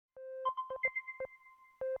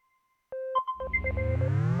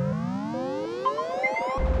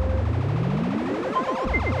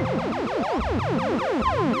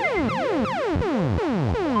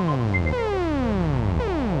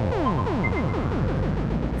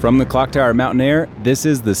From the Clock Tower Mountain Air, this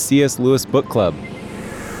is the C.S. Lewis Book Club.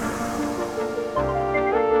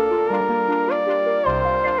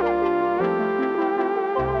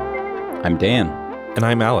 I'm Dan. And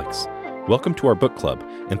I'm Alex. Welcome to our book club,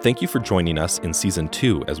 and thank you for joining us in Season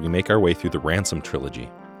 2 as we make our way through the Ransom trilogy.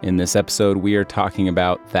 In this episode, we are talking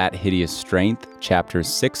about That Hideous Strength, chapters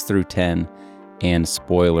 6 through 10, and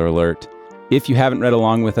spoiler alert. If you haven't read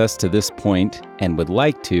along with us to this point and would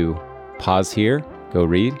like to, pause here, go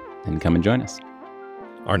read, and come and join us.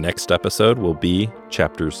 Our next episode will be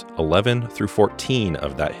chapters 11 through 14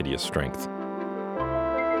 of That Hideous Strength.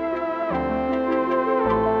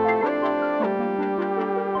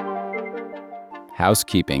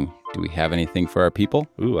 Housekeeping. Do we have anything for our people?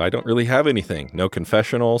 Ooh, I don't really have anything. No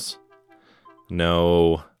confessionals.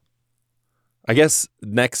 No. I guess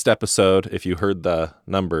next episode, if you heard the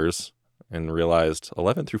numbers and realized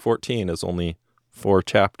 11 through 14 is only 4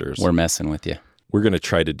 chapters. We're messing with you. We're going to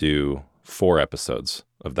try to do 4 episodes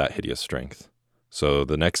of That Hideous Strength. So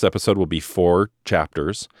the next episode will be 4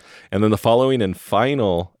 chapters, and then the following and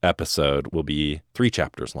final episode will be 3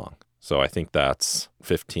 chapters long. So I think that's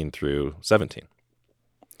 15 through 17.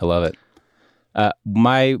 I love it.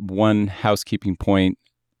 My one housekeeping point,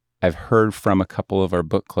 I've heard from a couple of our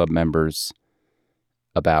book club members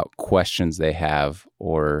about questions they have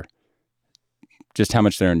or just how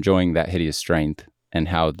much they're enjoying That Hideous Strength and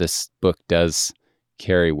how this book does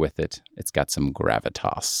carry with it. It's got some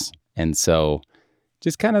gravitas. And so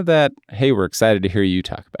just kind of that, hey, we're excited to hear you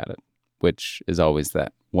talk about it, which is always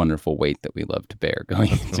that wonderful weight that we love to bear going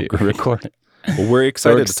into recording. Well, we're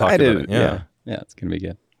excited to talk about it. Yeah, it's going to be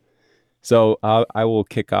good. So I will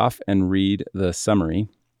kick off and read the summary.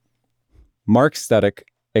 Mark Studdock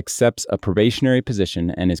accepts a probationary position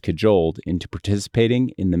and is cajoled into participating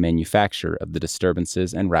in the manufacture of the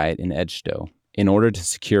disturbances and riot in Edgestowe in order to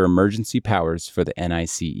secure emergency powers for the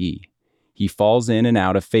NICE. He falls in and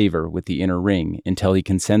out of favor with the inner ring until he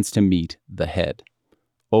consents to meet the head.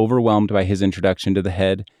 Overwhelmed by his introduction to the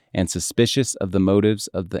head and suspicious of the motives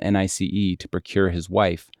of the NICE to procure his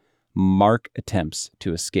wife, Mark attempts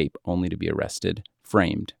to escape only to be arrested,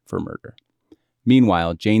 framed for murder.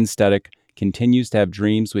 Meanwhile, Jane Studdock continues to have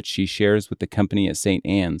dreams which she shares with the company at St.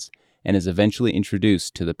 Anne's and is eventually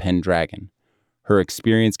introduced to the Pendragon. Her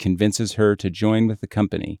experience convinces her to join with the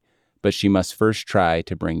company, but she must first try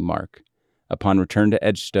to bring Mark. Upon return to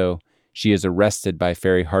Edgestowe, she is arrested by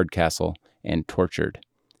Fairy Hardcastle and tortured.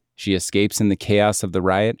 She escapes in the chaos of the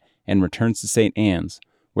riot and returns to St. Anne's,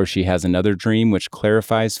 where she has another dream which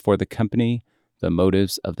clarifies for the company the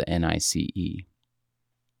motives of the NICE.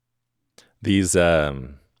 These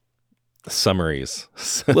summaries.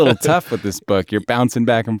 A little tough with this book. You're bouncing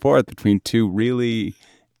back and forth between 2 really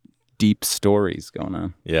deep stories going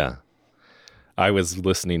on. Yeah. I was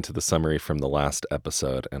listening to the summary from the last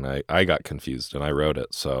episode, and I got confused, and I wrote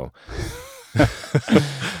it, so...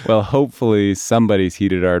 Well, hopefully somebody's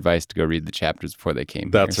heeded our advice to go read the chapters before they came.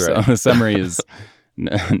 That's here. right. So the summary is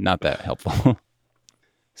not that helpful.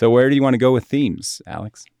 So where do you want to go with themes,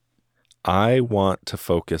 Alex? I want to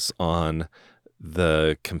focus on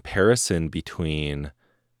the comparison between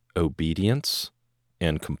obedience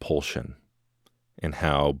and compulsion and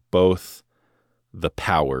how both the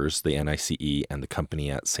powers, the NICE and the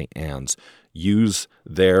company at St. Anne's, use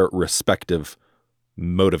their respective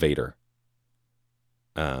motivator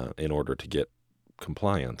in order to get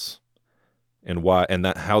compliance, and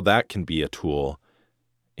how that can be a tool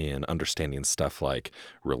in understanding stuff like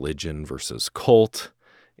religion versus cult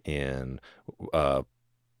and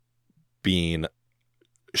being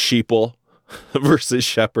sheeple versus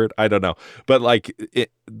shepherd. I don't know. But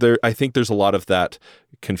I think there's a lot of that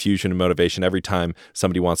confusion and motivation. Every time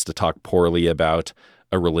somebody wants to talk poorly about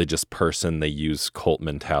a religious person, they use cult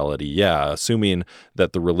mentality. Yeah, assuming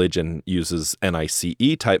that the religion uses NICE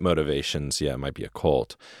type motivations, yeah, it might be a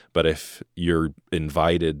cult. But if you're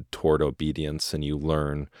invited toward obedience and you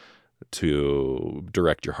learn to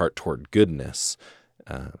direct your heart toward goodness,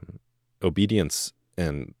 obedience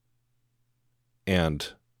and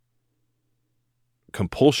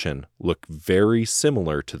compulsion look very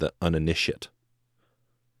similar to the uninitiate.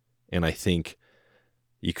 And I think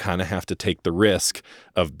you kind of have to take the risk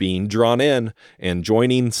of being drawn in and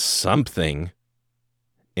joining something,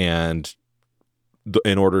 and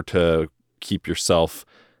in order to keep yourself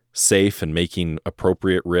safe and making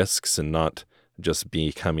appropriate risks and not just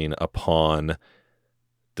becoming a pawn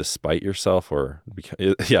despite yourself, or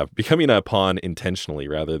becoming a pawn intentionally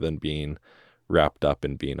rather than being wrapped up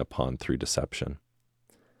in being a pawn through deception.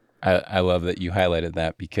 I love that you highlighted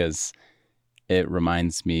that, because it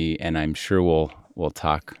reminds me, and I'm sure we'll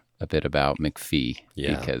talk a bit about McPhee,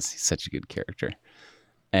 because he's such a good character.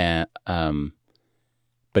 and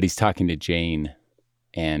but he's talking to Jane,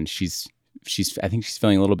 and she's I think she's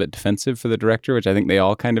feeling a little bit defensive for the director, which I think they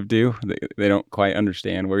all kind of do. They don't quite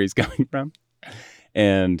understand where he's coming from,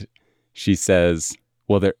 and she says,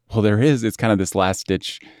 well there is, it's kind of this last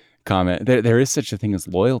ditch comment, there is such a thing as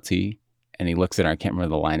loyalty. And he looks at her, I can't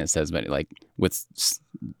remember the line it says, but like with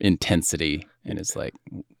intensity, and it's like,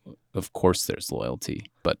 of course there's loyalty,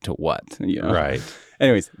 but to what? You know? Right.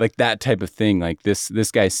 Anyways, like that type of thing. Like this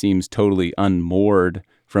guy seems totally unmoored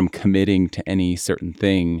from committing to any certain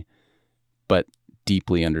thing, but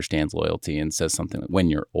deeply understands loyalty and says something like, when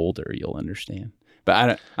you're older, you'll understand. But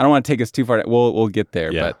I don't want to take us too far. We'll get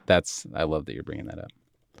there, Yeah. but I love that you're bringing that up.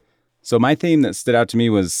 So my theme that stood out to me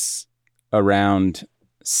was around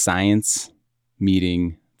science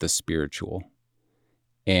meeting the spiritual.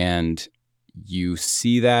 And you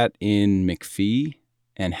see that in McPhee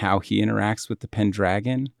and how he interacts with the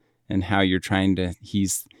Pendragon, and how you're trying to,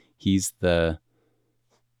 he's the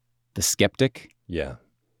skeptic. Yeah.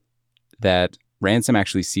 That Ransom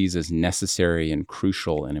actually sees as necessary and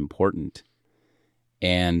crucial and important.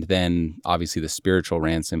 And then obviously the spiritual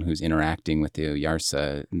Ransom, who's interacting with the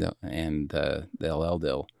Yarsa and the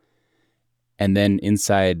Eldil. And then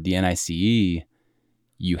inside the NICE,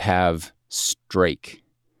 you have Strake,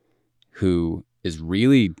 who is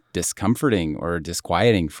really discomforting or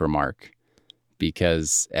disquieting for Mark,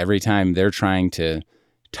 because every time they're trying to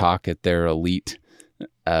talk at their elite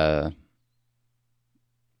inner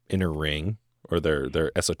ring, or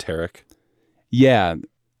their esoteric. Yeah.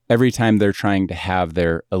 Every time they're trying to have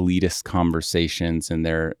their elitist conversations and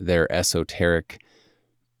their esoteric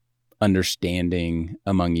understanding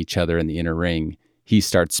among each other in the inner ring, he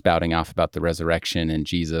starts spouting off about the resurrection and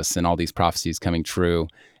Jesus and all these prophecies coming true.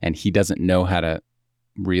 And he doesn't know how to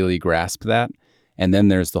really grasp that. And then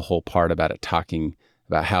there's the whole part about it talking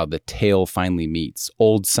about how the tail finally meets.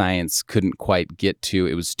 Old science couldn't quite get to,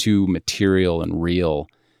 it was too material and real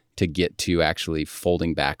to get to actually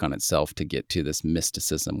folding back on itself to get to this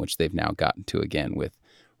mysticism, which they've now gotten to again with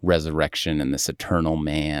resurrection and this eternal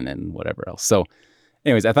man and whatever else. So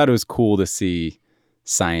anyways, I thought it was cool to see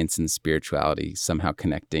science and spirituality somehow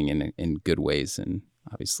connecting in good ways and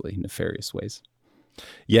obviously nefarious ways.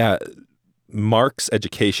 Yeah. Mark's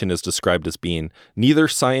education is described as being neither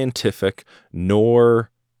scientific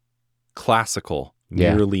nor classical,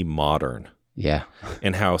 merely modern. Yeah.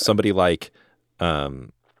 And how somebody like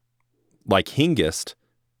Hingist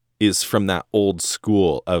is from that old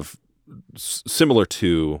school of similar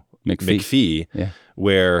to McPhee,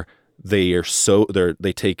 where they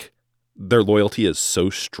take their loyalty is so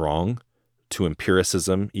strong to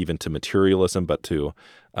empiricism, even to materialism, but to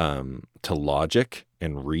logic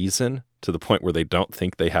and reason, to the point where they don't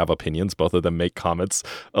think they have opinions. Both of them make comments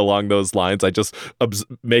along those lines. I just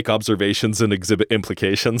make observations and exhibit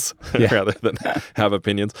implications rather than have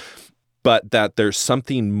opinions. But that there's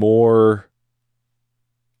something more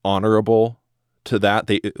honorable to that.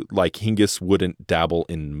 They, like Hingist wouldn't dabble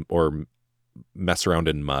in or mess around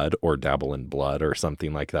in mud or dabble in blood or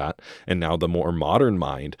something like that. And now the more modern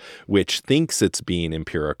mind, which thinks it's being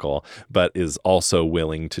empirical, but is also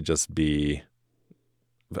willing to just be,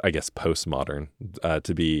 I guess, postmodern,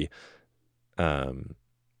 to be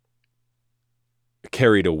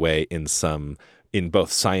carried away in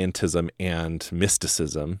both scientism and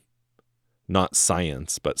mysticism. Not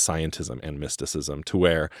science, but scientism and mysticism, to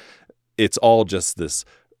where it's all just this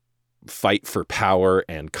fight for power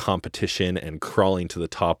and competition and crawling to the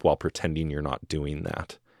top while pretending you're not doing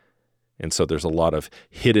that. And so there's a lot of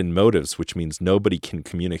hidden motives, which means nobody can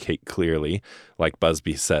communicate clearly. Like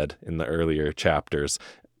Busby said in the earlier chapters,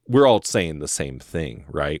 we're all saying the same thing,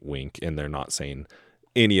 right? Wink. And they're not saying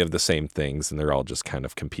any of the same things, and they're all just kind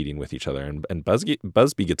of competing with each other. And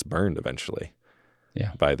Busby gets burned eventually.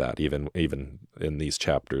 Yeah. By that, even in these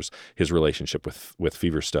chapters, his relationship with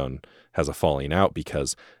Feverstone has a falling out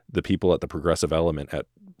because the people at the Progressive Element at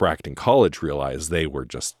Bracton College realized they were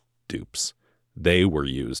just dupes. They were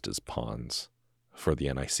used as pawns for the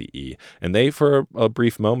NICE. And they, for a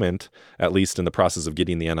brief moment, at least in the process of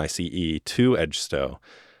getting the NICE to Edgestowe,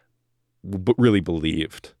 really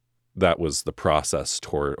believed that was the process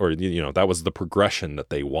toward, or that was the progression that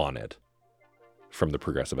they wanted from the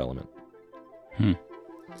Progressive Element.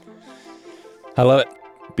 I love it.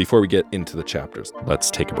 Before we get into the chapters, let's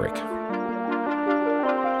take a break.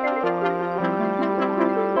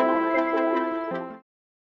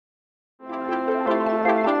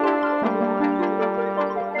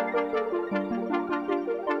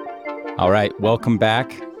 All right, welcome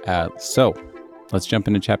back. So let's jump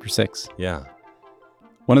into chapter 6. Yeah.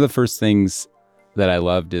 One of the first things that I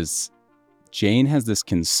loved is Jane has this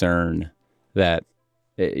concern that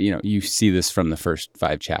you see this from the first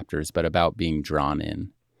 5 chapters, but about being drawn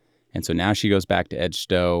in. And so now she goes back to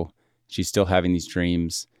Edgestowe. She's still having these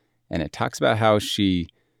dreams. And it talks about how she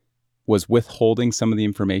was withholding some of the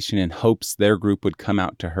information in hopes their group would come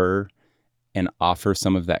out to her and offer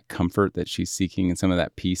some of that comfort that she's seeking and some of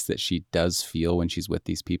that peace that she does feel when she's with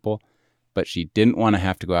these people. But she didn't want to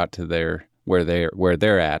have to go out to where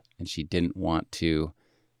they're at, and she didn't want to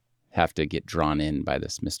have to get drawn in by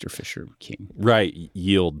this Mr. Fisher King. Right.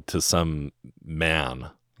 Yield to some man,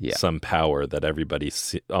 Yeah. some power that everybody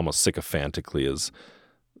almost sycophantically is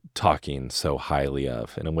talking so highly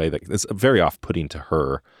of in a way that is very off-putting to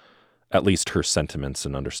her, at least her sentiments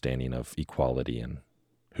and understanding of equality and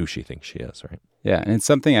who she thinks she is, right? Yeah, and it's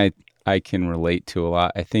something I can relate to a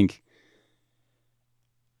lot. I think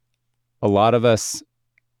a lot of us,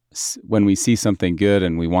 when we see something good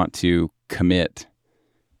and we want to commit,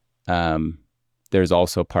 there's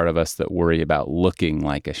also part of us that worry about looking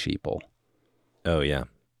like a sheeple. Oh, yeah.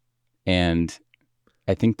 And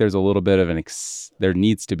I think there's a little bit of there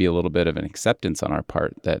needs to be a little bit of an acceptance on our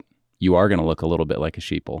part that you are going to look a little bit like a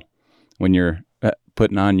sheeple. When you're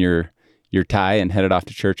putting on your tie and headed off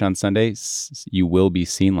to church on Sundays, you will be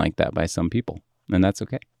seen like that by some people, and that's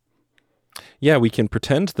okay. Yeah, we can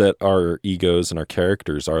pretend that our egos and our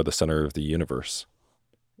characters are the center of the universe,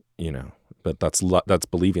 but that's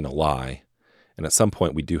believing a lie. And at some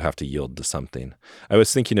point, we do have to yield to something. I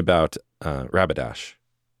was thinking about Rabidash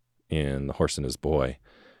in The Horse and His Boy,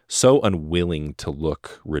 so unwilling to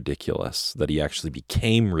look ridiculous that he actually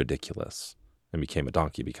became ridiculous and became a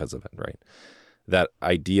donkey because of it, right? That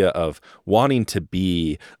idea of wanting to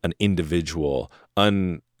be an individual,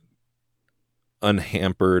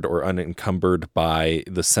 unhampered or unencumbered by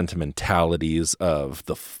the sentimentalities of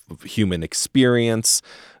the human experience.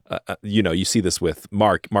 You see this with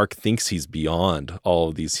Mark. Mark thinks he's beyond all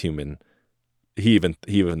of these human. He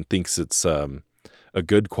even thinks it's a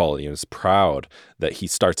good quality and is proud that he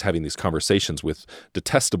starts having these conversations with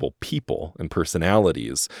detestable people and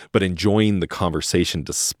personalities, but enjoying the conversation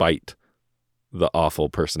despite the awful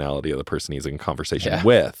personality of the person he's in conversation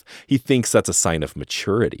with. He thinks that's a sign of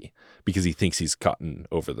maturity because he thinks he's gotten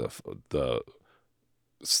over the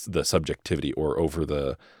subjectivity or over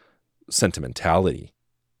the sentimentality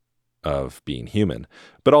of being human.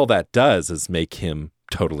 But all that does is make him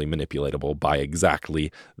totally manipulatable by exactly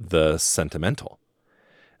the sentimental.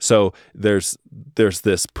 So there's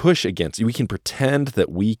this push against, we can pretend that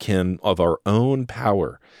we can, of our own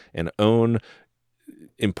power and own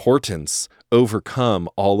importance, overcome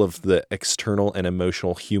all of the external and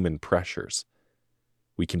emotional human pressures.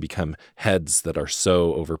 We can become heads that are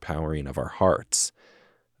so overpowering of our hearts.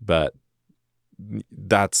 But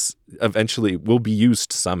that's eventually will be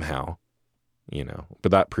used somehow,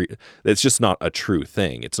 but it's just not a true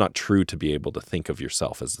thing. It's not true to be able to think of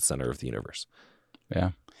yourself as the center of the universe.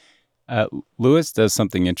 Yeah. Lewis does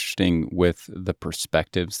something interesting with the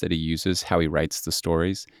perspectives that he uses, how he writes the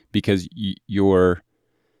stories, because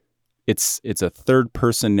it's a third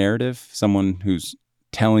person narrative, someone who's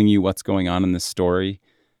telling you what's going on in the story,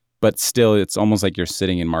 but still it's almost like you're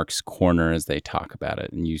sitting in Mark's corner as they talk about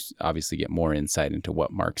it. And you obviously get more insight into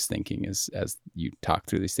what Mark's thinking as you talk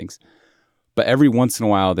through these things. But every once in a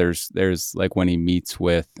while, there's like when he meets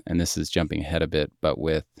with, and this is jumping ahead a bit, but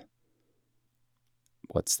with,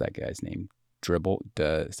 what's that guy's name?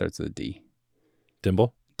 Starts with a D.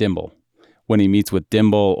 Dimble. When he meets with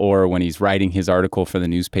Dimble, or when he's writing his article for the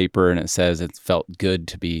newspaper and it says it felt good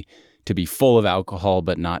to be full of alcohol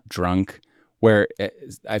but not drunk, where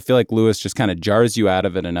I feel like Lewis just kind of jars you out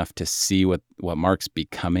of it enough to see what Mark's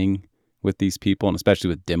becoming with these people, and especially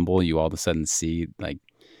with Dimble, you all of a sudden see like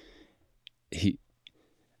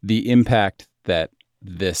the impact that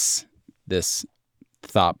this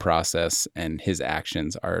thought process and his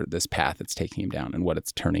actions are, this path it's taking him down and what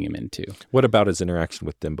it's turning him into. What about his interaction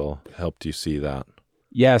with Dimble helped you see that?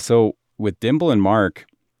 Yeah, so with Dimble and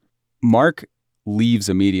Mark leaves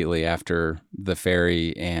immediately after the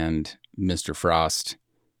fairy and Mr. Frost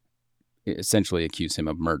essentially accuse him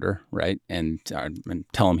of murder, right? And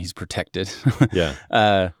tell him he's protected.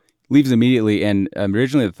 Yeah. Leaves immediately, and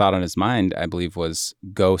originally the thought on his mind, I believe, was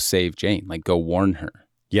go save Jane, like go warn her.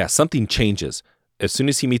 Yeah, something changes. As soon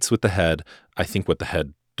as he meets with the head, I think what the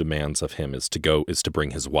head demands of him is to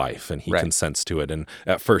bring his wife, and he consents to it. And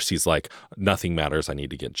at first he's like, nothing matters. I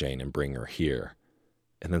need to get Jane and bring her here.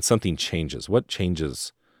 And then something changes. What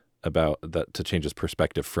changes about that to change his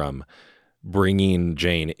perspective from bringing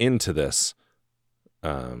Jane into this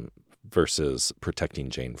versus protecting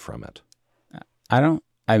Jane from it?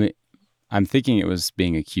 I'm thinking it was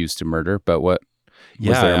being accused of murder, but what?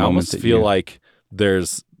 Yeah, I almost feel like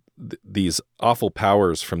there's these awful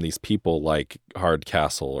powers from these people like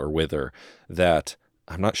Hardcastle or Wither that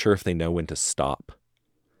I'm not sure if they know when to stop.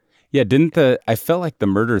 Yeah, I felt like the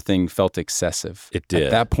murder thing felt excessive. It At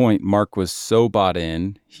did. that point, Mark was so bought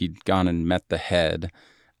in. He'd gone and met the head.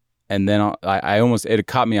 And then it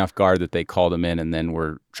caught me off guard that they called him in and then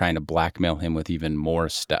were trying to blackmail him with even more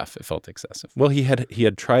stuff. It felt excessive. Well, he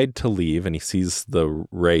had tried to leave, and he sees the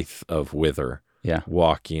wraith of Wither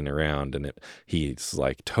walking around, and he's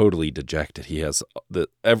like totally dejected. He has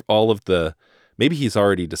maybe he's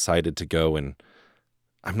already decided to go, and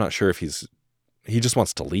I'm not sure if he just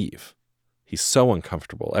wants to leave. He's so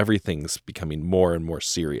uncomfortable. Everything's becoming more and more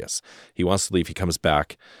serious. He wants to leave. He comes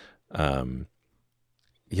back.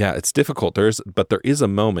 Yeah, it's difficult. But there is a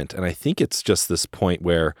moment, and I think it's just this point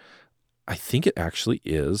where I think it actually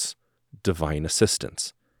is divine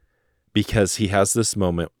assistance, because he has this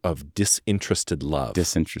moment of disinterested love.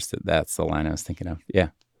 Disinterested. That's the line I was thinking of.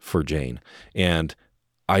 Yeah. For Jane. And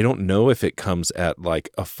I don't know if it comes at like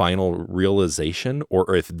a final realization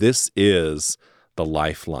or if this is the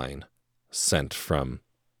lifeline sent from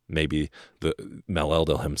maybe the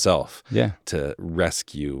Mel-Eldil himself to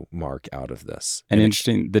rescue Mark out of this. And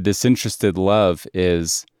interesting, the disinterested love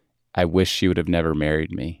is, I wish she would have never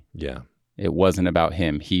married me. Yeah. It wasn't about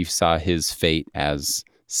him. He saw his fate as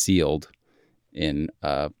sealed in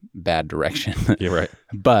a bad direction. You're right.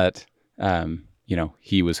 But,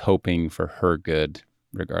 he was hoping for her good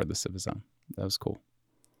regardless of his own. That was cool.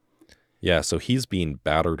 Yeah, so he's being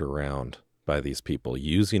battered around by these people,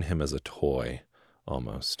 using him as a toy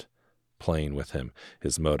almost, playing with him,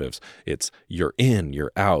 his motives. It's you're in,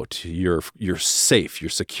 you're out, you're safe, you're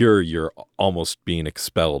secure, you're almost being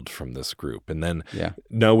expelled from this group. And then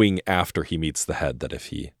knowing after he meets the head that if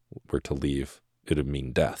he were to leave, it would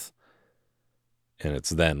mean death. And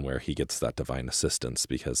it's then where he gets that divine assistance,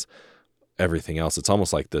 because everything else, it's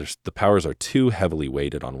almost like the powers are too heavily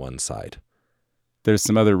weighted on one side. There's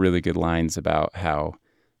some other really good lines about how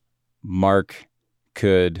Mark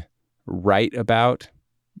could write about,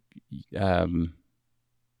 is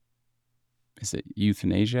it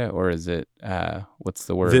euthanasia or is it, what's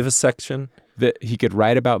the word? Vivisection. He could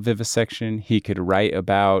write about vivisection. He could write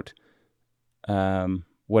about,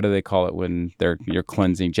 what do they call it when you're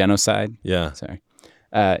cleansing? Genocide? Yeah. Sorry.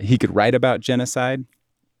 He could write about genocide,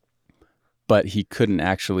 but he couldn't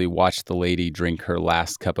actually watch the lady drink her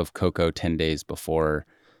last cup of cocoa 10 days before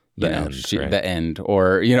the end,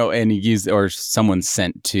 or, or someone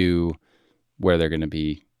sent to where they're going to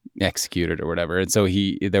be executed or whatever. And so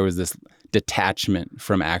there was this detachment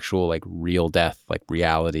from actual like real death, like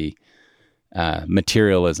reality,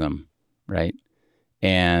 materialism, right?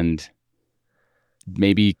 And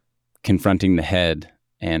maybe confronting the head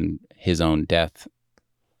and his own death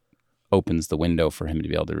opens the window for him to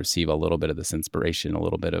be able to receive a little bit of this inspiration, a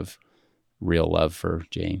little bit of real love for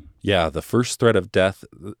Jane. Yeah, the first threat of death,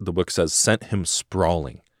 the book says, sent him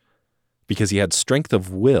sprawling because he had strength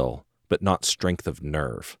of will, but not strength of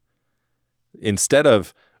nerve. Instead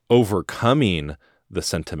of overcoming the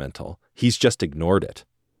sentimental, he's just ignored it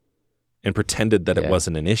and pretended that it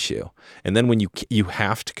wasn't an issue. And then when you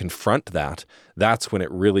have to confront that, that's when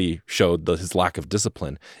it really showed his lack of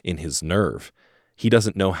discipline in his nerve. He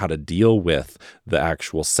doesn't know how to deal with the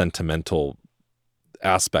actual sentimental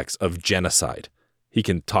aspects of genocide. He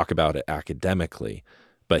can talk about it academically,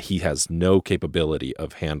 but he has no capability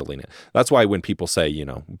of handling it. That's why when people say,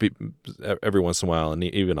 every once in a while, and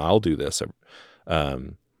even I'll do this,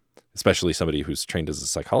 especially somebody who's trained as a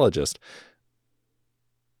psychologist,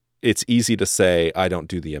 it's easy to say, I don't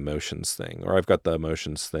do the emotions thing, or I've got the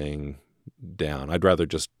emotions thing down. I'd rather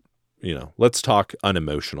just, let's talk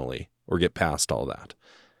unemotionally or get past all that.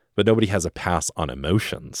 But nobody has a pass on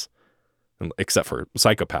emotions except for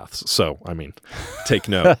psychopaths. So, take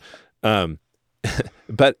note.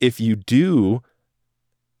 But if you do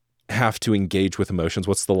have to engage with emotions,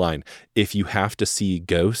 what's the line? If you have to see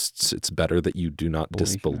ghosts, it's better that you do not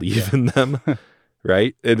disbelieve in them.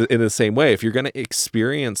 Right? In the same way, if you're going to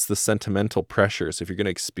experience the sentimental pressures, if you're going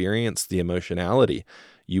to experience the emotionality,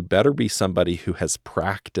 you better be somebody who has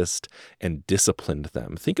practiced and disciplined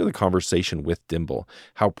them. Think of the conversation with Dimble,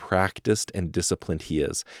 how practiced and disciplined he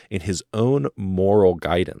is in his own moral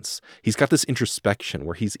guidance. He's got this introspection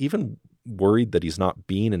where he's even worried that he's not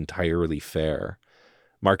being entirely fair.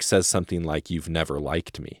 Mark says something like, "You've never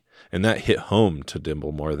liked me." And that hit home to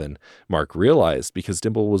Dimble more than Mark realized, because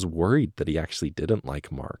Dimble was worried that he actually didn't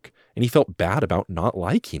like Mark. And he felt bad about not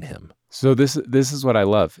liking him. So this is what I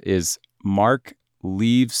love, is Mark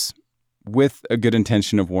leaves with a good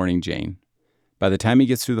intention of warning Jane. By the time he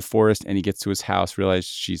gets through the forest and he gets to his house, realizes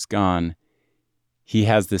she's gone, he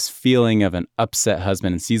has this feeling of an upset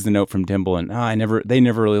husband and sees the note from Dimple and they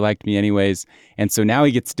never really liked me anyways. And so now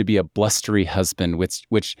he gets to be a blustery husband,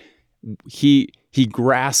 which he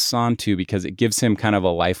grasps onto because it gives him kind of a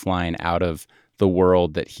lifeline out of the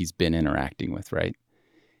world that he's been interacting with, right?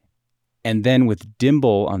 And then with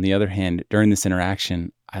Dimple, on the other hand, during this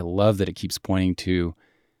interaction, I love that it keeps pointing to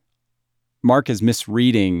Mark is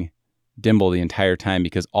misreading Dimple the entire time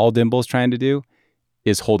because all Dimble's trying to do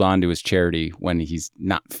is hold on to his charity when he's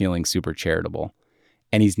not feeling super charitable.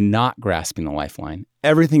 And he's not grasping the lifeline.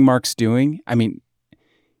 Everything Mark's doing, I mean,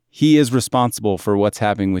 he is responsible for what's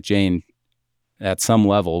happening with Jane at some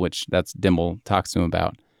level, which that's Dimple talks to him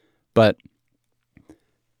about. But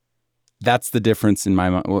that's the difference in my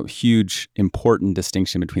mind. Well, huge, important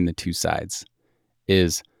distinction between the two sides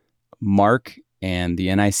is Mark and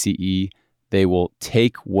the NICE, they will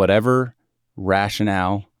take whatever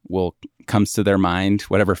rationale comes to their mind,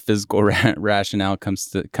 whatever physical rationale comes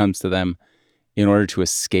to them in order to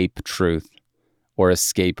escape truth or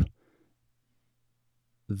escape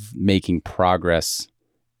making progress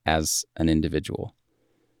as an individual.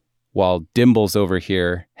 While Dimble's over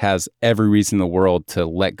here has every reason in the world to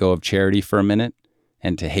let go of charity for a minute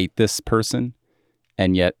and to hate this person,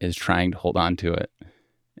 and yet is trying to hold on to it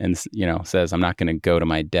and, says, I'm not going to go to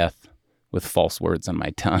my death with false words on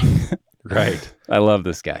my tongue. Right. I love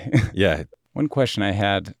this guy. Yeah. One question I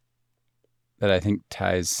had that I think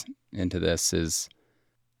ties into this is,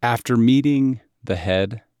 after meeting the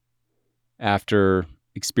head, after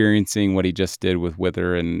experiencing what he just did with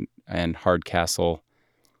Wither and Hardcastle,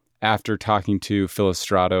 after talking to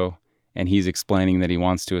Philostrato, and he's explaining that he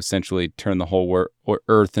wants to essentially turn the whole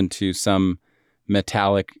earth into some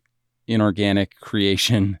metallic, inorganic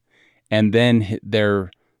creation, and then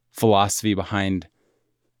their philosophy behind,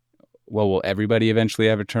 well, will everybody eventually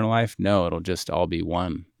have eternal life? No, it'll just all be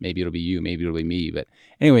one. Maybe it'll be you, maybe it'll be me. But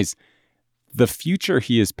anyways, the future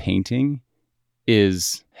he is painting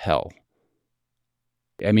is hell.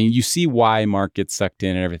 I mean, you see why Mark gets sucked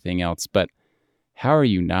in and everything else, but how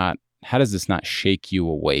does this not shake you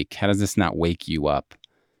awake? How does this not wake you up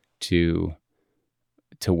to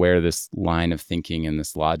where this line of thinking and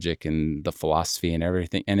this logic and the philosophy and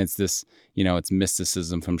everything, and it's this, it's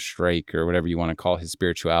mysticism from Strake or whatever you want to call his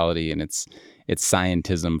spirituality, and it's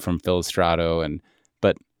scientism from Philostrato,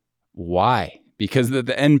 but why? Because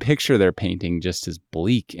the end picture they're painting just is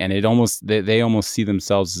bleak, and they almost see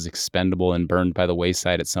themselves as expendable and burned by the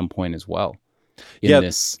wayside at some point as well in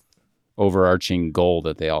this overarching goal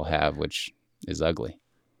that they all have, which is ugly.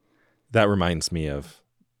 That reminds me of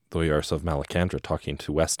the Loiars of Malacandra talking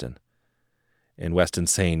to Weston. And Weston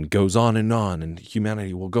saying, goes on, and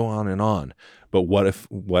humanity will go on and on. But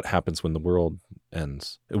what happens when the world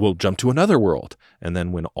ends? It will jump to another world. And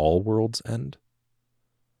then when all worlds end?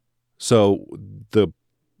 So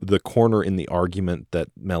the corner in the argument that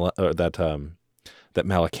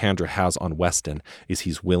Malacandra has on Weston is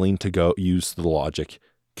he's willing to go use the logic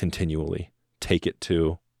continually, take it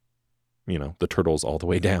to, the turtles all the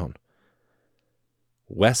way down.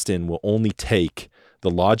 Weston will only take the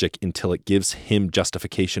logic until it gives him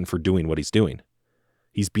justification for doing what he's doing.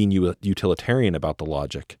 He's being utilitarian about the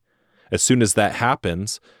logic. As soon as that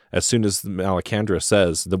happens, as soon as Malacandra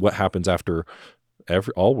says that what happens after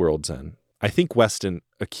all worlds end, I think Weston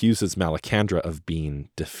accuses Malacandra of being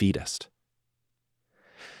defeatist.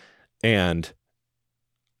 And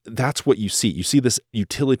that's what you see. You see this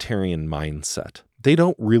utilitarian mindset. They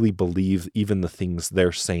don't really believe even the things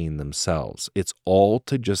they're saying themselves. It's all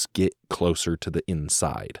to just get closer to the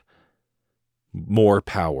inside. More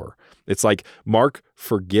power. It's like Mark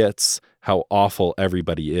forgets how awful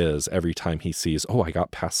everybody is every time he sees, I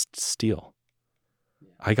got past Steel.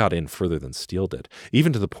 I got in further than Steel did.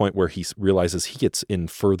 Even to the point where he realizes he gets in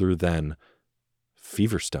further than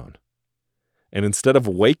Feverstone. And instead of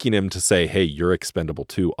waking him to say, hey, you're expendable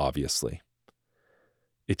too, obviously,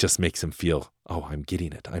 it just makes him feel, I'm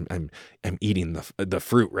getting it. I'm eating the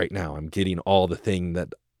fruit right now. I'm getting all the thing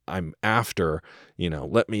that I'm after.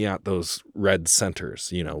 Let me at those red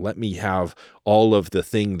centers. Let me have all of the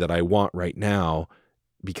thing that I want right now,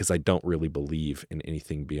 because I don't really believe in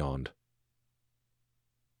anything beyond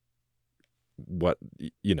what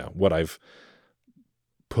I've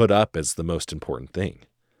put up as the most important thing.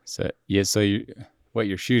 So what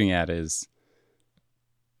you're shooting at is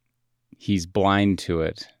he's blind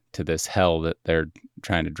to this hell that they're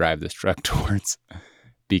trying to drive this truck towards,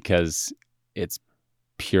 because it's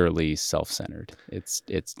purely self-centered.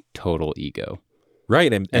 It's total ego.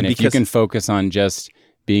 Right. And if you can focus on just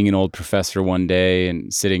being an old professor one day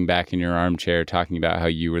and sitting back in your armchair talking about how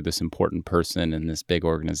you were this important person in this big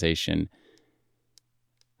organization,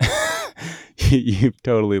 you've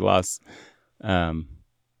totally lost. Um,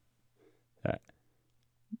 uh,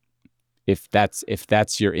 if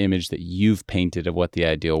that's your image that you've painted of what the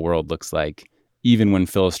ideal world looks like, even when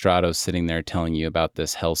Philostrato's sitting there telling you about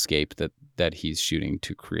this hellscape that he's shooting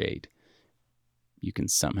to create, you can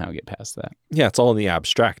somehow get past that. Yeah, it's all in the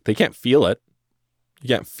abstract. They can't feel it.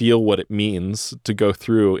 You can't feel what it means to go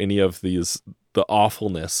through any of these, the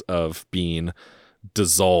awfulness of being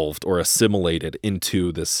dissolved or assimilated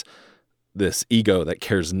into this ego that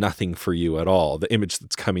cares nothing for you at all. The image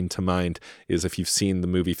that's coming to mind is if you've seen the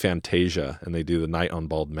movie Fantasia and they do the Night on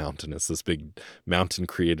Bald Mountain. It's this big mountain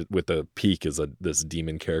created with a peak as this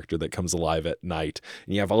demon character that comes alive at night.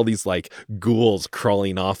 And you have all these like ghouls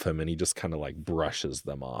crawling off him and he just kind of like brushes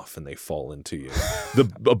them off and they fall into you. The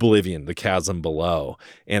oblivion, the chasm below.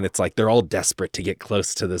 And it's like they're all desperate to get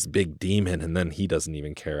close to this big demon and then he doesn't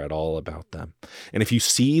even care at all about them. And if you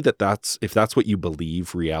see if that's what you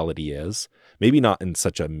believe reality is, maybe not in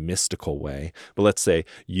such a mystical way, but let's say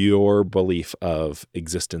your belief of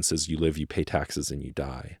existence is you live, you pay taxes, and you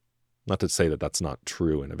die. Not to say that that's not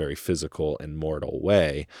true in a very physical and mortal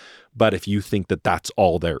way, but if you think that that's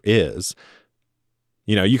all there is,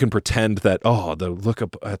 you can pretend that, look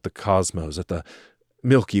up at the cosmos, at the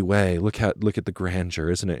Milky Way, look at the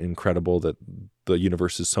grandeur. Isn't it incredible that the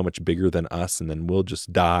universe is so much bigger than us and then we'll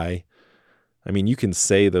just die? I mean, you can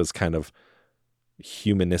say those kind of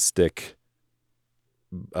humanistic,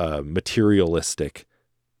 materialistic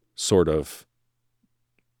sort of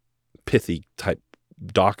pithy type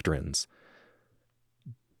doctrines,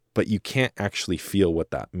 but you can't actually feel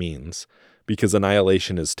what that means because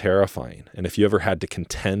annihilation is terrifying. And if you ever had to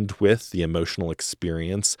contend with the emotional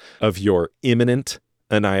experience of your imminent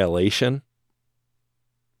annihilation,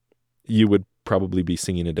 you would probably be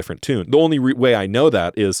singing a different tune. The only way I know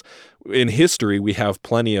that is in history, we have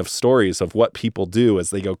plenty of stories of what people do as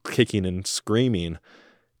they go kicking and screaming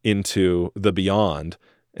into the beyond,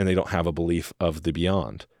 and they don't have a belief of the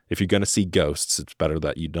beyond. If you're going to see ghosts, it's better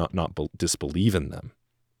that you not disbelieve in them.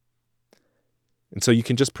 And so you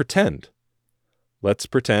can just pretend. Let's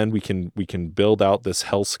pretend we can build out this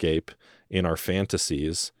hellscape in our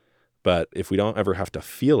fantasies, but if we don't ever have to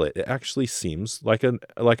feel it, it actually seems like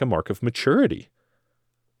a mark of maturity.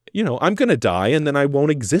 I'm going to die and then I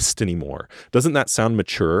won't exist anymore. Doesn't that sound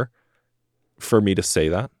mature for me to say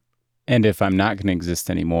that? And if I'm not going to exist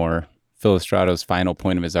anymore, Philostrato's final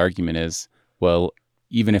point of his argument is, well,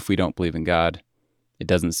 even if we don't believe in God, it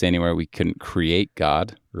doesn't say anywhere we couldn't create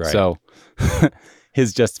God. Right. So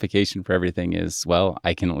his justification for everything is, well,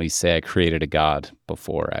 I can at least say I created a God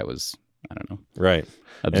before I was, I don't know, right,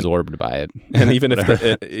 absorbed by it. And even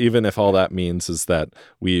if all that means is that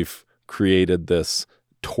we've created this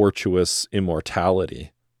tortuous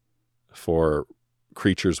immortality for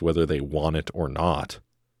creatures, whether they want it or not,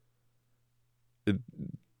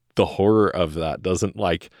 the horror of that doesn't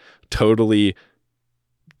totally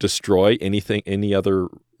destroy any other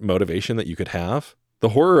motivation that you could have. The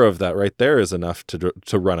horror of that right there is enough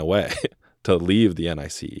to run away, to leave the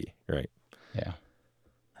NICE, right? Yeah.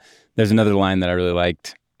 There's another line that I really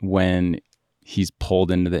liked when he's pulled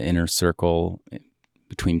into the inner circle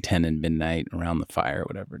between 10 and midnight around the fire,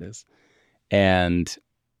 whatever it is. And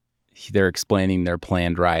they're explaining their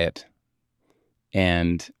planned riot.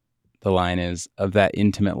 And the line is, of that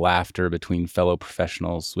intimate laughter between fellow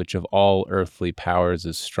professionals, which of all earthly powers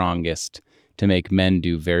is strongest to make men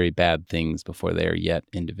do very bad things before they are yet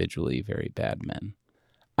individually very bad men.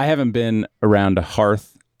 I haven't been around a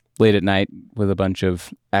hearth late at night with a bunch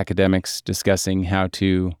of academics discussing how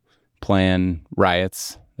to plan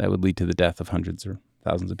riots that would lead to the death of hundreds or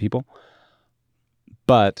thousands of people.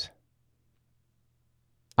 But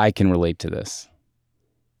I can relate to this.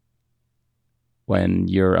 When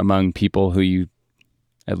you're among people who you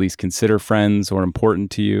at least consider friends or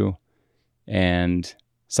important to you, and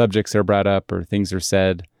subjects are brought up or things are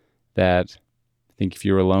said that I think if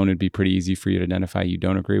you were alone, it'd be pretty easy for you to identify you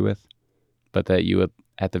don't agree with, but that you would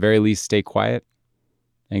at the very least stay quiet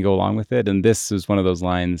and go along with it. And this is one of those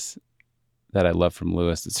lines that I love from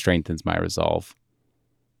Lewis that strengthens my resolve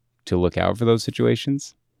to look out for those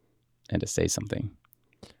situations and to say something.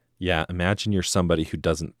 Yeah, imagine you're somebody who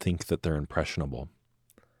doesn't think that they're impressionable.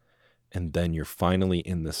 And then you're finally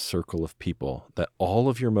in this circle of people that all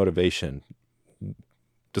of your motivation,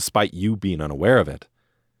 despite you being unaware of it,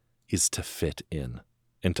 is to fit in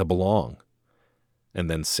and to belong.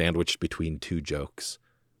 And then sandwiched between two jokes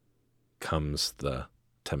comes the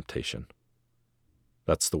temptation.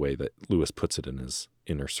 That's the way that Lewis puts it in his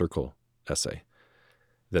Inner Circle essay,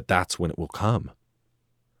 that's when it will come.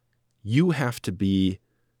 You have to be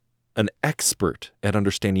an expert at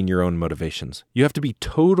understanding your own motivations. You have to be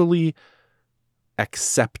totally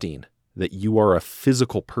accepting that you are a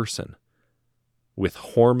physical person with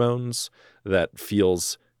hormones that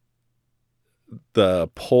feels the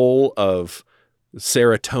pull of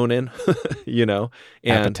serotonin, and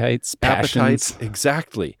Appetites, passions.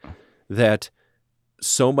 exactly. That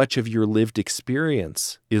so much of your lived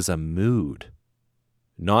experience is a mood,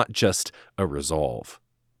 not just a resolve.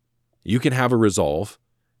 You can have a resolve,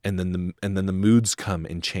 and then the moods come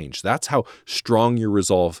and change. That's how strong your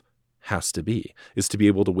resolve has to be, is to be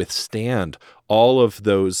able to withstand all of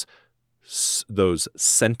those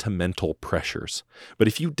sentimental pressures. But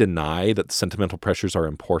if you deny that the sentimental pressures are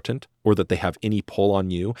important or that they have any pull on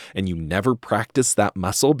you, and you never practice that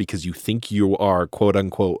muscle because you think you are quote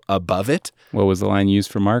unquote above it. What was the line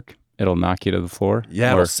used for Mark? It'll knock you to the floor?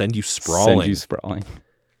 Yeah, it'll send you sprawling.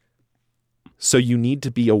 So you need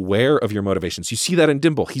to be aware of your motivations. You see that in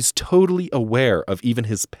Dimble. He's totally aware of even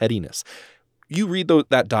his pettiness. You read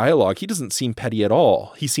that dialogue, he doesn't seem petty at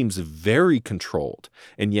all. He seems very controlled,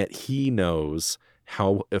 and yet he knows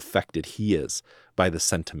how affected he is by the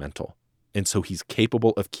sentimental. And so he's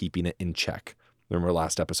capable of keeping it in check. Remember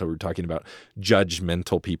last episode we were talking about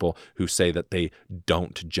judgmental people who say that they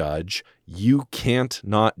don't judge. You can't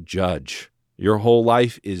not judge. Your whole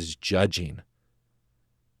life is judging.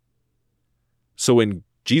 So when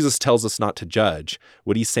Jesus tells us not to judge,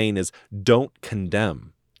 what he's saying is don't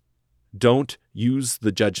condemn. Don't use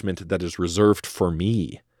the judgment that is reserved for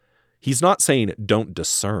me. He's not saying don't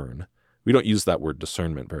discern. We don't use that word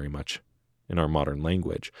discernment very much in our modern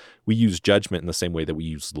language. We use judgment in the same way that we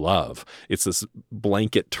use love. It's this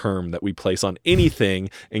blanket term that we place on anything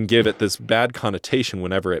and give it this bad connotation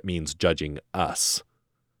whenever it means judging us.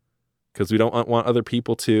 Because we don't want other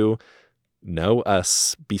people to know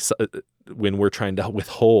us when we're trying to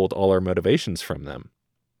withhold all our motivations from them.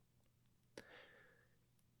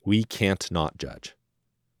 We can't not judge.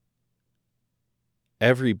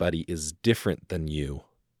 Everybody is different than you.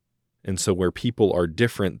 And so where people are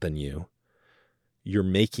different than you, you're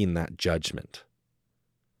making that judgment.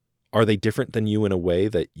 Are they different than you in a way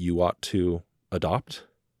that you ought to adopt?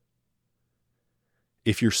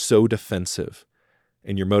 If you're so defensive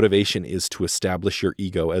and your motivation is to establish your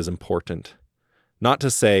ego as important, not to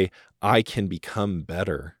say, I can become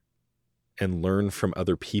better and learn from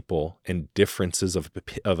other people and differences of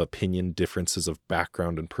opinion, differences of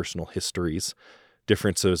background and personal histories,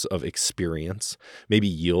 differences of experience, maybe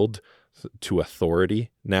yield to authority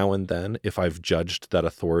now and then if I've judged that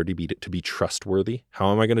authority to be trustworthy.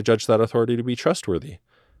 How am I going to judge that authority to be trustworthy?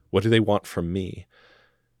 What do they want from me?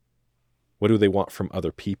 What do they want from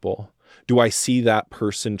other people? Do I see that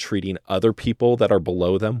person treating other people that are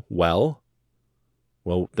below them well?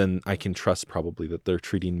 Well, then I can trust probably that they're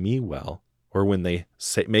treating me well. Or when they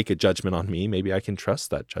make a judgment on me, maybe I can trust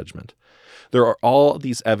that judgment. There are all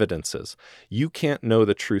these evidences. You can't know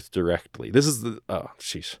the truth directly. This is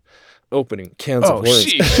opening cans of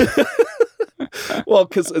worms. Well,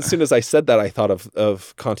 because as soon as I said that, I thought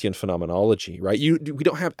of Kantian phenomenology, right? We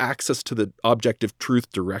don't have access to the objective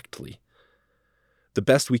truth directly. The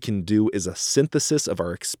best we can do is a synthesis of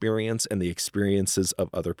our experience and the experiences of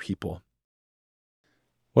other people.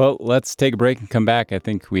 Well, let's take a break and come back. I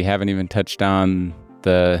think we haven't even touched on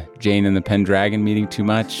the Jane and the Pendragon meeting too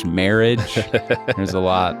much. Marriage. There's a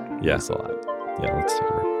lot. Yeah. There's a lot. Yeah, let's take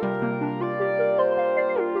a break.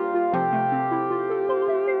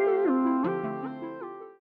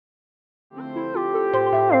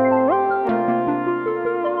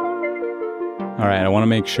 All right, I want to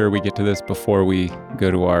make sure we get to this before we go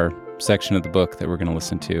to our section of the book that we're going to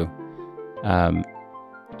listen to.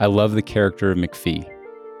 I love the character of McPhee.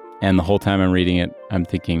 And the whole time I'm reading it, I'm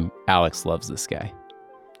thinking, Alex loves this guy.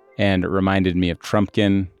 And it reminded me of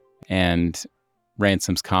Trumpkin and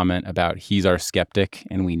Ransom's comment about he's our skeptic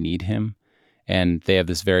and we need him. And they have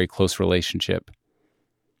this very close relationship.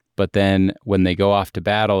 But then when they go off to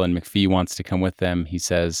battle and McPhee wants to come with them, he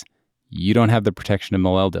says, you don't have the protection of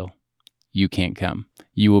Moleldil. You can't come.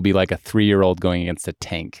 You will be like a 3-year-old going against a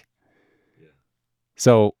tank. Yeah.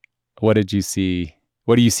 So what did you see?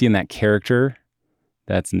 What do you see in that character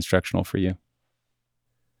that's instructional for you?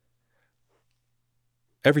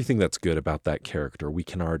 Everything that's good about that character, we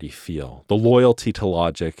can already feel. The loyalty to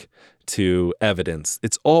logic, to evidence,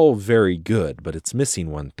 it's all very good, but it's missing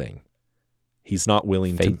one thing. He's not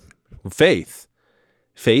willing to... Faith.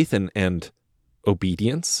 Faith and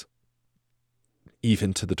obedience,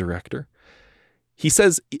 even to the director. He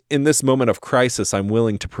says, in this moment of crisis, I'm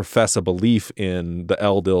willing to profess a belief in the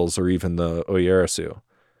Eldils or even the Oyerisu.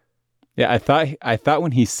 Yeah, I thought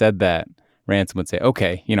when he said that, Ransom would say,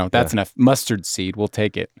 okay, that's enough mustard seed, we'll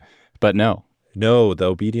take it. But no. No, the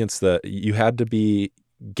obedience that you had to be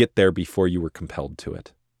get there before you were compelled to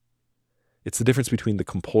it. It's the difference between the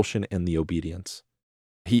compulsion and the obedience.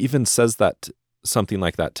 He even says that something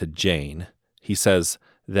like that to Jane. He says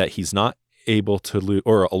that he's not able to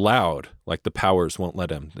or allowed, like the powers won't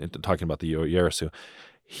let him, talking about the Yoyarasu,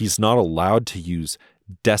 he's not allowed to use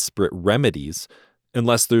desperate remedies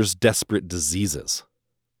unless there's desperate diseases.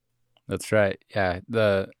 That's right. Yeah.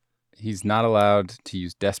 He's not allowed to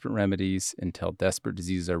use desperate remedies until desperate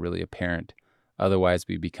diseases are really apparent. Otherwise,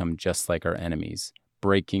 we become just like our enemies,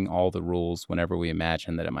 breaking all the rules whenever we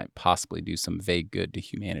imagine that it might possibly do some vague good to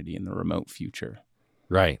humanity in the remote future.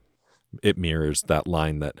 Right. It mirrors that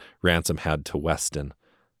line that Ransom had to Weston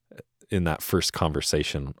in that first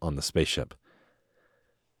conversation on the spaceship.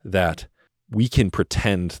 That we can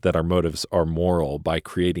pretend that our motives are moral by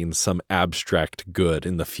creating some abstract good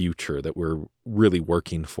in the future that we're really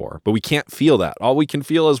working for. But we can't feel that. All we can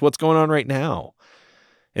feel is what's going on right now.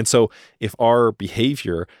 And so if our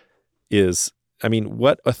behavior is,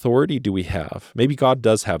 what authority do we have? Maybe God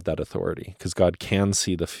does have that authority because God can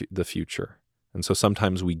see the future. And so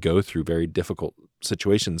sometimes we go through very difficult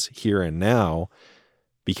situations here and now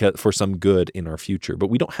because for some good in our future, but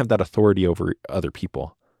we don't have that authority over other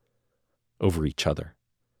people, over each other.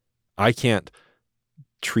 I can't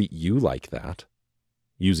treat you like that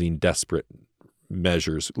using desperate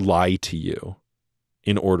measures, lie to you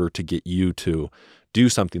in order to get you to do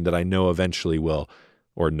something that I know eventually will,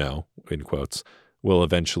 or no, in quotes, will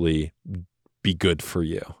eventually be good for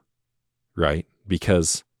you, right?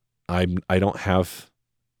 Because I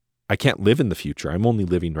can't live in the future. I'm only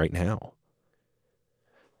living right now.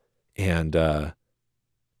 And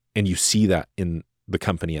you see that in the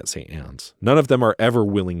company at St. Anne's. None of them are ever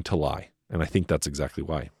willing to lie. And I think that's exactly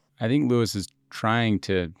why. I think Lewis is trying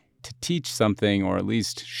to teach something, or at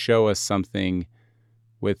least show us something,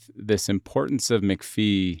 with this importance of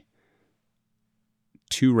McPhee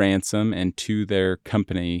to Ransom and to their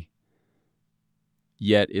company.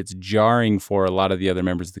 Yet it's jarring for a lot of the other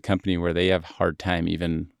members of the company where they have a hard time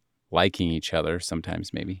even liking each other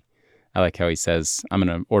sometimes, maybe. I like how he says, I'm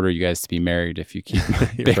going to order you guys to be married if you keep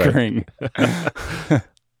bickering.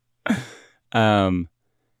 And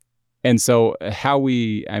so if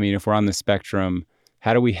we're on the spectrum,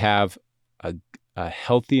 how do we have a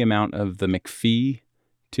healthy amount of the McPhee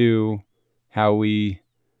to how we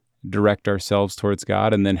direct ourselves towards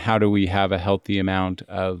God? And then how do we have a healthy amount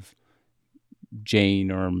of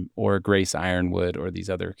Jane or Grace Ironwood or these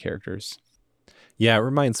other characters? Yeah, it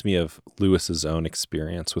reminds me of Lewis's own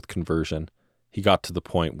experience with conversion. He got to the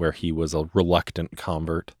point where he was a reluctant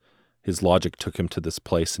convert. His logic took him to this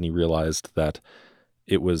place, and he realized that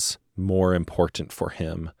it was more important for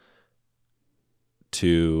him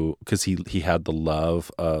because he had the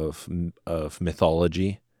love of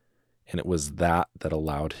mythology, and it was that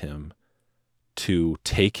allowed him to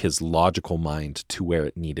take his logical mind to where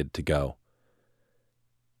it needed to go.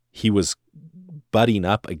 He was butting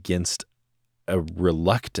up against a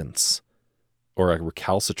reluctance or a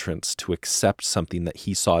recalcitrance to accept something that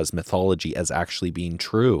he saw as mythology as actually being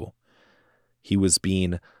true. He was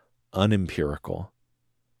being unempirical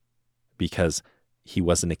because he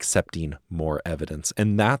wasn't accepting more evidence.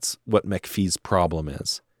 And that's what McPhee's problem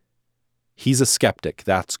is. He's a skeptic.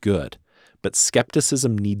 That's good. But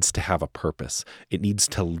skepticism needs to have a purpose. It needs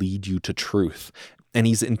to lead you to truth. And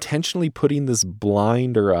he's intentionally putting this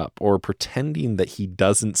blinder up or pretending that he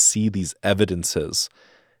doesn't see these evidences.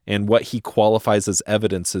 And what he qualifies as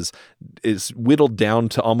evidence is whittled down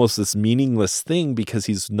to almost this meaningless thing because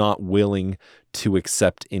he's not willing to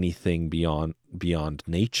accept anything beyond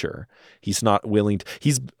nature. He's not willing to,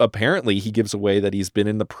 he gives away that he's been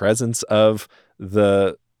in the presence of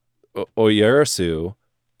the Oyarasu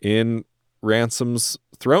in Ransom's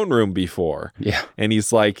throne room before. Yeah. And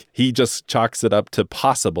he's like, he just chalks it up to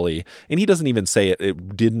possibly, and he doesn't even say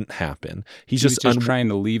it didn't happen. He's just trying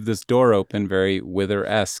to leave this door open, very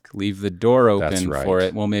Wither-esque, leave the door open right. for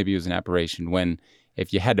it. Well, maybe it was an apparition. When,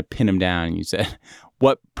 if you had to pin him down and you said,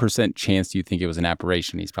 what % chance do you think it was an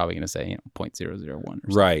apparition? He's probably going to say 0.001.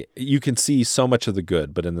 Right. You can see so much of the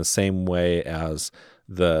good, but in the same way as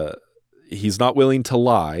he's not willing to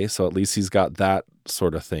lie, so at least he's got that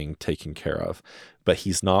sort of thing taken care of, but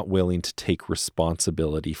he's not willing to take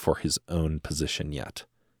responsibility for his own position yet.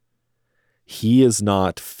 He is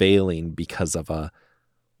not failing because of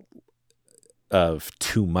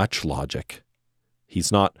too much logic.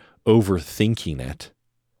 He's not overthinking it.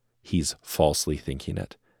 He's falsely thinking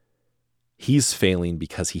it. He's failing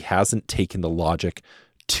because he hasn't taken the logic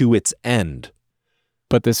to its end.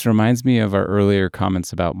 But this reminds me of our earlier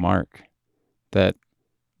comments about Mark, that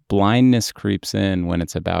blindness creeps in when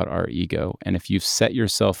it's about our ego. And if you've set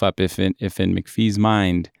yourself up, if in McPhee's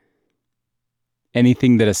mind,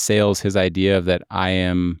 anything that assails his idea of that I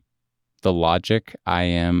am the logic, I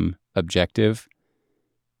am objective,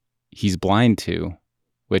 he's blind to,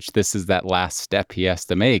 which this is that last step he has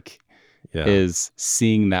to make, is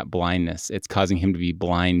seeing that blindness. It's causing him to be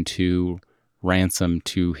blind to Ransom,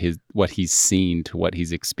 to what he's seen, to what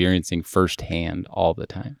he's experiencing firsthand all the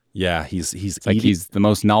time. Yeah, he's like he's the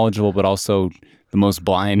most knowledgeable, but also the most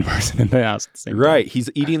blind person in the house at the same time.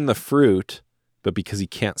 He's eating the fruit, but because he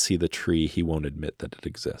can't see the tree, he won't admit that it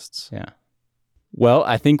exists. Yeah. Well,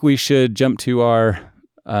 I think we should jump to our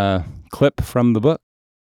clip from the book.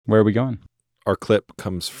 Where are we going? Our clip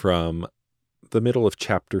comes from the middle of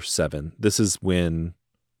chapter 7. This is when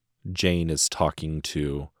Jane is talking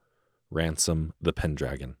to Ransom the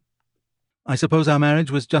Pendragon. I suppose our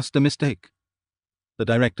marriage was just a mistake. The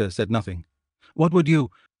director said nothing. What would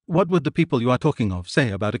the people you are talking of say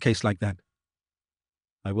about a case like that?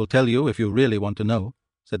 I will tell you if you really want to know,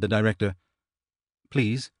 said the director.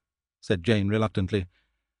 Please, said Jane reluctantly.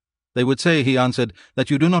 They would say, he answered, that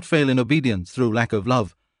you do not fail in obedience through lack of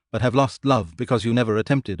love, but have lost love because you never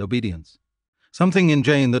attempted obedience. Something in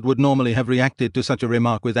Jane that would normally have reacted to such a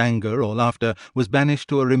remark with anger or laughter was banished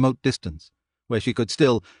to a remote distance, where she could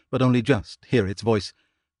still, but only just, hear its voice,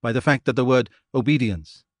 by the fact that the word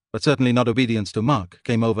obedience, but certainly not obedience to Mark,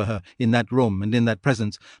 came over her in that room and in that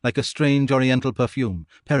presence like a strange oriental perfume,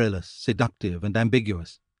 perilous, seductive, and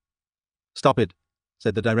ambiguous. Stop it,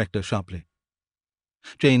 said the director sharply.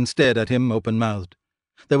 Jane stared at him open-mouthed.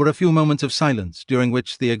 There were a few moments of silence, during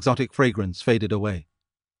which the exotic fragrance faded away.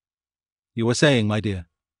 You were saying, my dear,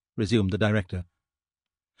 resumed the director.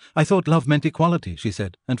 I thought love meant equality, she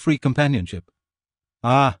said, and free companionship.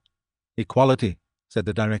 Ah, equality, said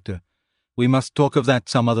the director. We must talk of that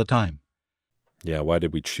some other time. Yeah, why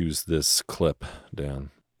did we choose this clip,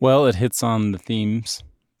 Dan? Well, it hits on the themes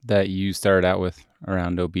that you started out with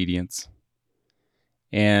around obedience.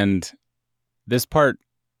 And this part,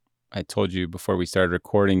 I told you before we started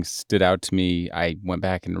recording, stood out to me. I went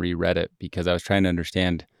back and reread it because I was trying to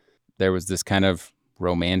understand. There was this kind of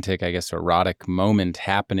romantic, I guess, erotic moment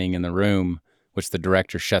happening in the room, which the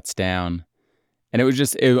director shuts down. And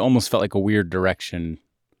it almost felt like a weird direction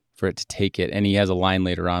for it to take it. And he has a line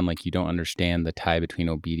later on, like, you don't understand the tie between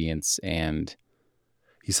obedience and...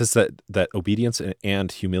 He says that obedience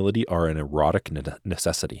and humility are an erotic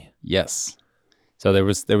necessity. Yes. So there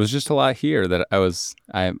was just a lot here that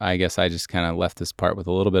I guess I just kind of left this part with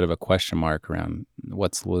a little bit of a question mark around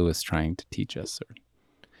what's Lewis trying to teach us.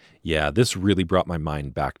 Yeah, this really brought my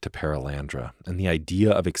mind back to Paralandra and the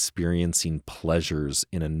idea of experiencing pleasures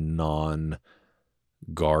in a non-guarded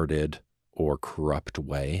or corrupt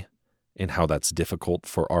way, and how that's difficult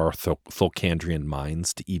for our Thulkandrian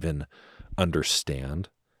minds to even understand.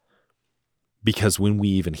 Because when we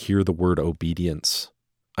even hear the word obedience,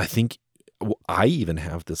 I think I even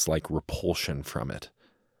have this like repulsion from it.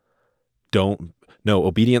 No,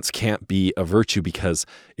 obedience can't be a virtue because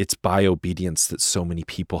it's by obedience that so many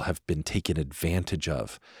people have been taken advantage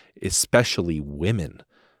of, especially women,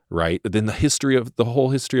 right? Then the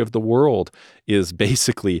whole history of the world is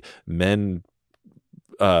basically men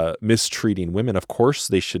mistreating women. Of course,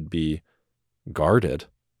 they should be guarded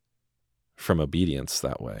from obedience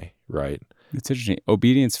that way, right? It's interesting.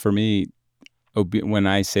 Obedience for me, when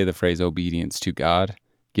I say the phrase obedience to God,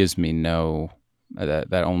 gives me no...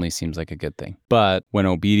 That only seems like a good thing. But when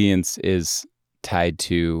obedience is tied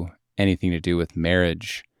to anything to do with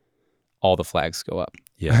marriage, all the flags go up.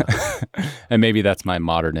 Yeah. And maybe that's my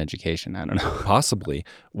modern education. I don't know. Possibly.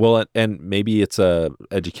 Well, and maybe it's a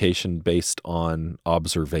education based on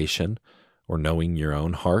observation or knowing your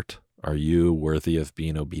own heart. Are you worthy of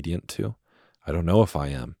being obedient to? I don't know if I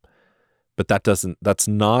am. But that's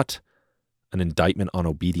not an indictment on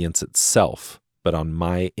obedience itself, but on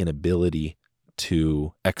my inability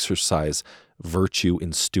to exercise virtue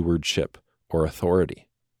in stewardship or authority.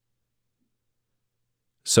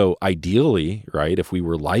 So ideally, right, if we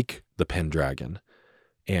were like the Pendragon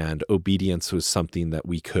and obedience was something that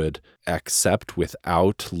we could accept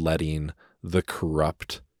without letting the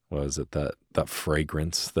corrupt, that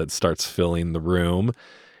fragrance that starts filling the room.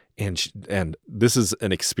 And this is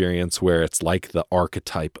an experience where it's like the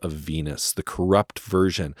archetype of Venus, the corrupt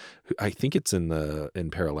version. I think it's in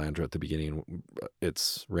Paralandra at the beginning.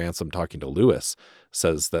 It's Ransom talking to Lewis,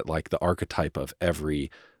 says that like the archetype of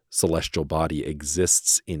every celestial body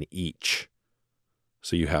exists in each.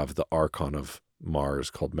 So you have the archon of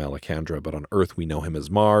Mars called Malacandra, but on Earth we know him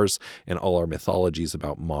as Mars, and all our mythologies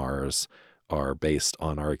about Mars are based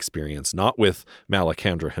on our experience, not with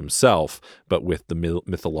Malacandra himself, but with the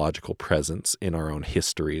mythological presence in our own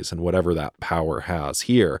histories and whatever that power has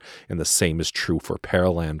here. And the same is true for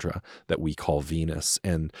Paralandra, that we call Venus,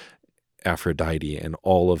 and Aphrodite, and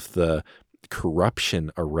all of the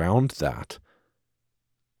corruption around that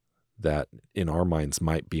in our minds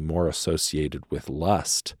might be more associated with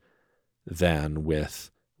lust than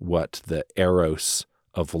with what the eros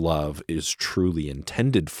of love is truly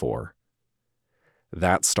intended for.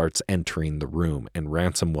 That starts entering the room, and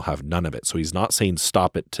Ransom will have none of it. So he's not saying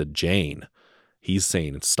stop it to Jane. He's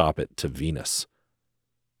saying stop it to Venus,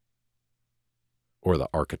 or the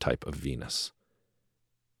archetype of Venus.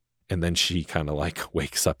 And then she kind of like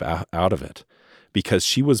wakes up out of it, because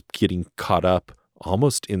she was getting caught up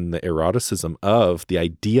almost in the eroticism of the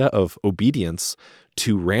idea of obedience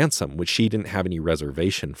to Ransom, which she didn't have any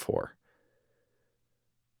reservation for,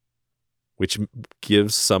 which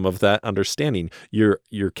gives some of that understanding.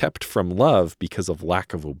 You're kept from love because of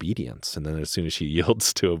lack of obedience. And then as soon as she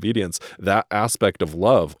yields to obedience, that aspect of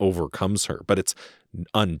love overcomes her, but it's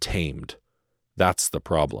untamed. That's the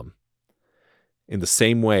problem. In the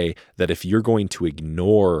same way that if you're going to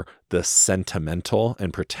ignore the sentimental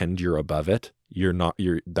and pretend you're above it,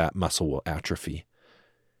 that muscle will atrophy.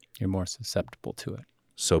 You're more susceptible to it.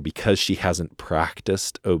 So because she hasn't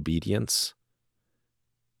practiced obedience,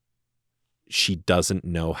 she doesn't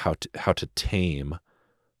know how to tame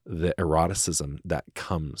the eroticism that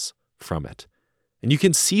comes from it. And you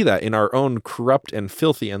can see that in our own corrupt and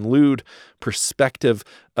filthy and lewd perspective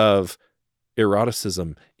of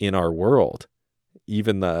eroticism in our world.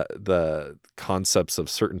 Even the concepts of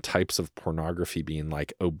certain types of pornography being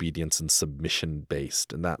like obedience and submission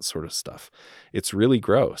based and that sort of stuff. It's really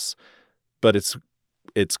gross, but it's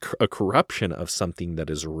a corruption of something that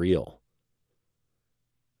is real.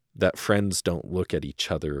 That friends don't look at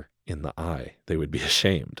each other in the eye. They would be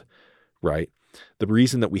ashamed, right? The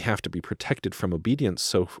reason that we have to be protected from obedience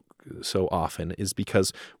so often is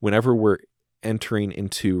because whenever we're entering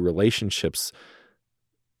into relationships,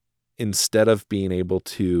 instead of being able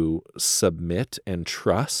to submit and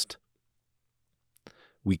trust,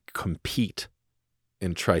 we compete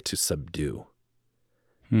and try to subdue.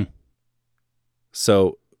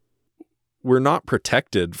 So we're not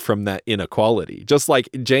protected from that inequality. Just like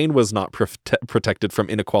Jane was not protected from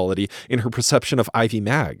inequality in her perception of Ivy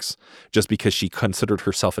Maggs, just because she considered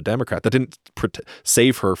herself a Democrat. That didn't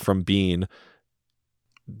save her from being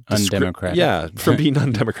undemocratic. From being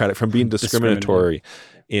undemocratic, from being discriminatory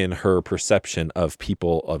in her perception of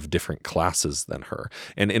people of different classes than her.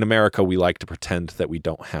 And in America, we like to pretend that we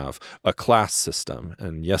don't have a class system.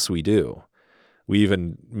 And yes, we do. We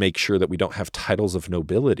even make sure that we don't have titles of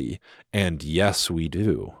nobility. And yes, we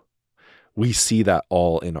do. We see that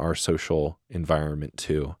all in our social environment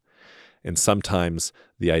too. And sometimes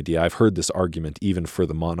the idea, I've heard this argument even for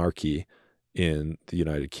the monarchy in the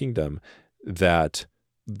United Kingdom, that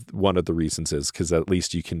one of the reasons is because at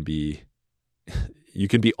least you can be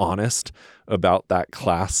honest about that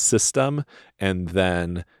class system, and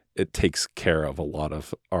then it takes care of a lot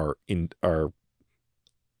of our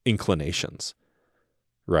inclinations,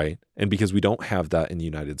 right? And because we don't have that in the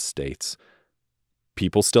United States,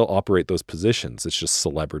 people still operate those positions. It's just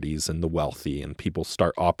celebrities and the wealthy, and people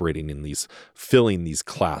start operating in filling these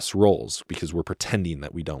class roles because we're pretending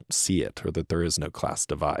that we don't see it, or that there is no class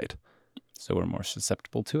divide. So we're more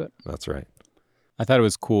susceptible to it. That's right. I thought it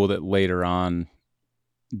was cool that later on,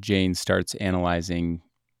 Jane starts analyzing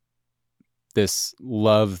this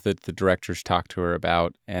love that the directors talk to her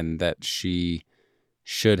about and that she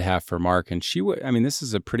should have for Mark. And this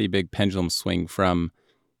is a pretty big pendulum swing from,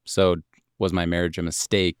 so was my marriage a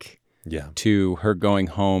mistake? Yeah. To her going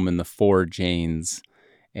home and the 4 Janes,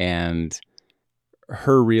 and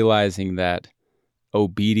her realizing that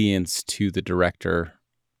obedience to the director,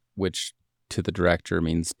 which to the director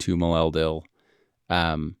means to Maleldil,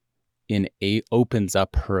 opens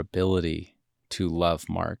up her ability to love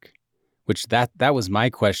Mark, which that was my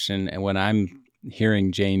question. And when I'm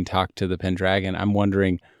hearing Jane talk to the Pendragon, I'm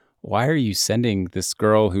wondering, why are you sending this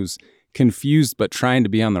girl who's confused but trying to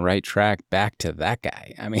be on the right track back to that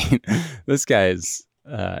guy? I mean, this guy is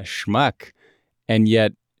schmuck. And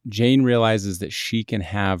yet Jane realizes that she can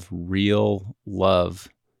have real love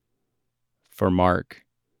for Mark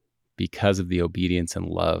because of the obedience and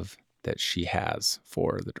love that she has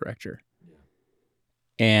for the director. Yeah.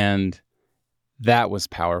 And that was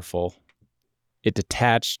powerful. It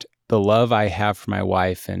detached the love I have for my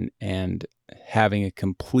wife and having a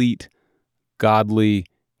complete godly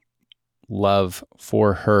love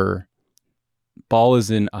for her. Ball is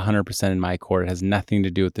in 100% in my court. It has nothing to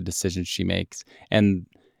do with the decisions she makes. And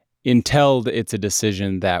until it's a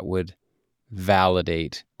decision that would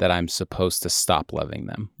validate that I'm supposed to stop loving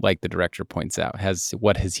them. Like the director points out,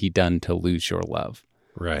 what has he done to lose your love?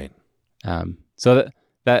 Right. So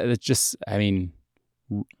that it's just, I mean,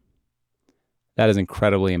 that is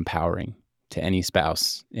incredibly empowering to any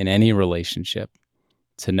spouse in any relationship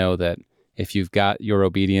to know that if you've got your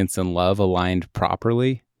obedience and love aligned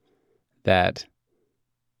properly, that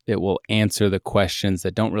it will answer the questions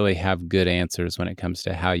that don't really have good answers when it comes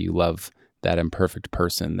to how you love that imperfect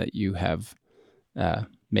person that you have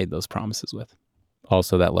made those promises with.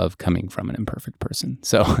 Also, that love coming from an imperfect person.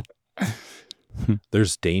 So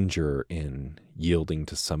there's danger in yielding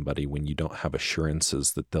to somebody when you don't have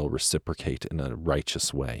assurances that they'll reciprocate in a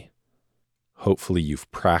righteous way. Hopefully you've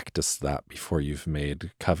practiced that before you've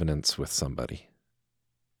made covenants with somebody.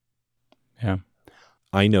 Yeah.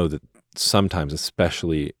 I know that sometimes,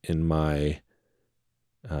 especially in my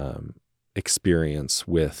experience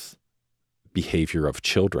with behavior of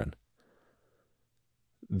children,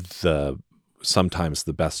 sometimes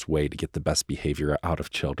the best way to get the best behavior out of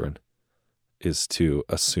children is to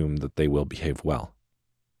assume that they will behave well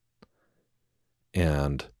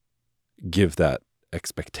and give that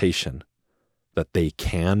expectation that they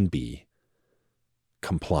can be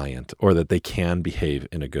compliant or that they can behave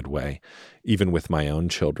in a good way. Even with my own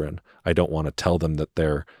children, I don't want to tell them that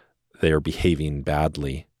they are behaving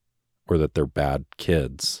badly or that they're bad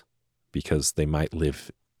kids, because they might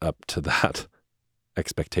live up to that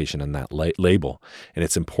expectation and that label. And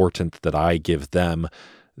it's important that I give them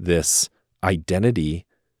this identity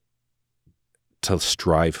to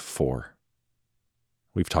strive for.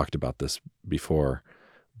 We've talked about this before,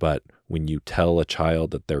 but when you tell a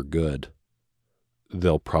child that they're good,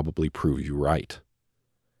 they'll probably prove you right.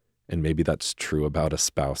 And maybe that's true about a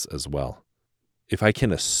spouse as well. If I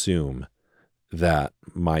can assume that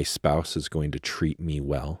my spouse is going to treat me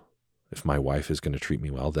well, if my wife is going to treat me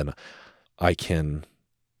well, then I can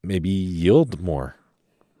maybe yield more.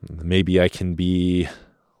 Maybe I can be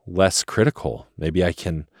less critical. Maybe I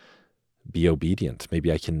can be obedient.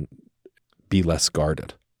 Maybe I can be less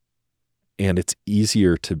guarded. And it's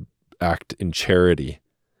easier to act in charity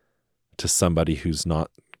to somebody who's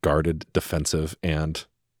not guarded, defensive, and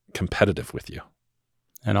competitive with you.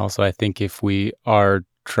 And also, I think if we are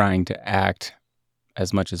trying to act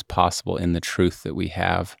as much as possible in the truth that we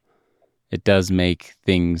have, it does make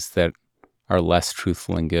things that are less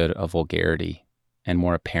truthful and good a vulgarity and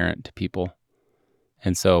more apparent to people.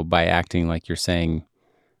 And so by acting, like you're saying,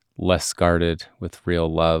 less guarded with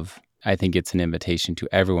real love, I think it's an invitation to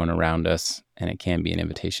everyone around us, and it can be an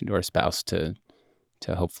invitation to our spouse to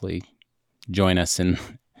hopefully join us in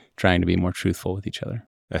trying to be more truthful with each other.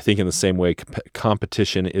 I think in the same way,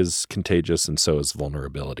 competition is contagious, and so is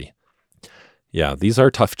vulnerability. Yeah, these are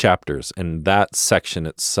tough chapters, and that section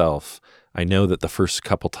itself, I know that the first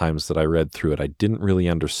couple times that I read through it, I didn't really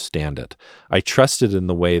understand it. I trusted in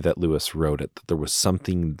the way that Lewis wrote it, that there was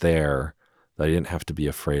something there that I didn't have to be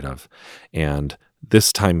afraid of. And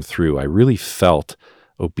this time through, I really felt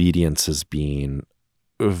obedience as being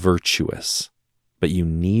virtuous. But you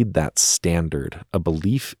need that standard, a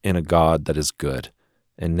belief in a God that is good.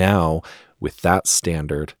 And now, with that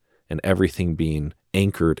standard and everything being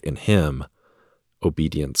anchored in Him,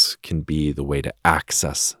 obedience can be the way to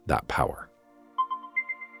access that power.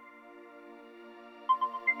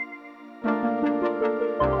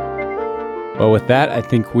 Well, with that, I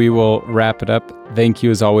think we will wrap it up. Thank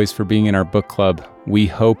you, as always, for being in our book club. We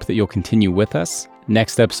hope that you'll continue with us.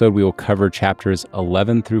 Next episode, we will cover chapters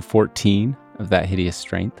 11 through 14 of That Hideous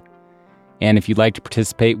Strength. And if you'd like to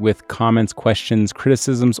participate with comments, questions,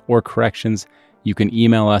 criticisms, or corrections, you can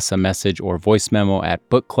email us a message or voice memo at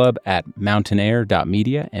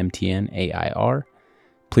bookclub@mountainair.media, MTNAIR.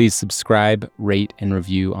 Please subscribe, rate, and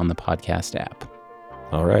review on the podcast app.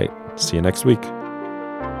 All right. See you next week.